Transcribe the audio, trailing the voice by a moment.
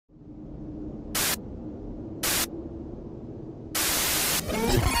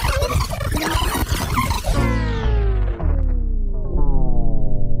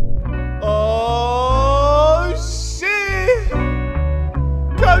Oh shit!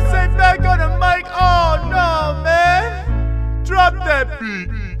 Kousei back on the mic. Oh no, man! Drop that beat.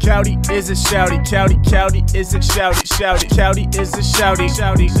 𝔸𝕍 is a shouty, 𝔸𝕍 is a shouty, 𝔸𝕑 is a shouty,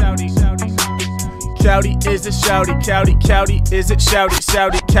 𝔸𝕑 is a shouty, 𝔸𝕑 is a shouty,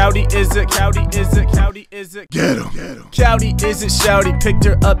 𝔸𝕑 is a get him. 𝔸𝕑 is a shouty, picked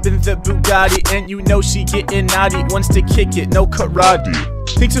her up in the Bugatti, and you know she getting naughty, wants to kick it, no karate.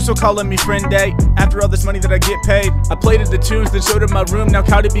 Thinks her so calling me friend day. After all this money that I get paid, I played the tunes, then showed her my room. Now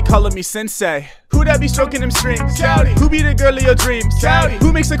𝔸𝕑 be calling me sensei. Who that be stroking them strings? 𝔸𝕑. Who be the girl of your dreams? 𝔸𝕑.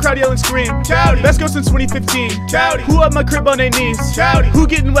 Who makes the crowd yell and scream? 𝔸𝕑. Best girl since 2015. 𝔸𝕑. Who up my crib on their knees? 𝔸𝕑. Who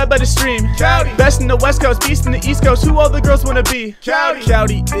getting wet by the stream? 𝔸𝕑. Best in the West Coast, beast in the East Coast. Who all the girls wanna be? 𝔸𝕑.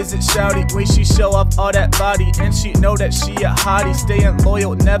 𝔸𝕑 is it shouty, way she show off all that body, and she know that she a hottie, staying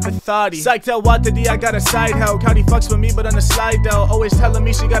loyal, never thoughty. 𝔸𝕑, I got a side hoe. 𝔸𝕑 fucks with me, but on the slide though, always telling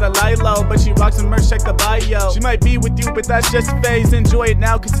me she got a lie low, but she rocks some merch, check the bio. She might be with you, but that's just a phase. Enjoy it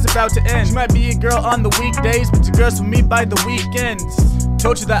now, cause it's about to end. She might be a girl on the weekdays, but your girl's with me by the weekends.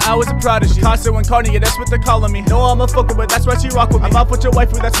 Told you that I was a prodigy. Kousei and Carney, yeah, that's what they're calling me. No, I'm a fucker, but that's why she rock with me. I'm up with your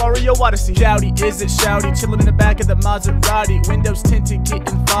wife, that's Mario Odyssey. 𝔸𝕑 is it shouty, chillin' in the back of the Maserati. Windows tinted,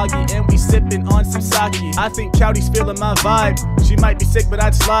 getting foggy, and we sippin' on some sake. I think 𝔸𝕑's feeling my vibe. She might be sick, but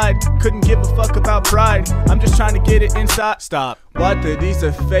I'd slide. Couldn't give a fuck about pride. I'm just trying to get it inside. Stop. What the these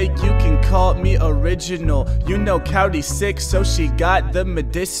are fake, you can call me original. You know 𝔸𝕑's sick, so she got the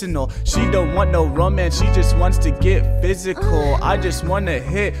medicinal. She don't want no romance, she just wants to get physical. I just wanna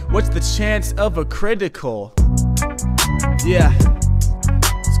hit, what's the chance of a critical? Yeah,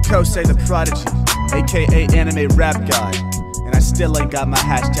 it's Kousei The Prodigy, aka anime rap guy, and I still ain't got my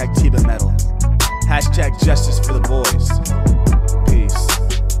 #Tea medal. #justice for the boys.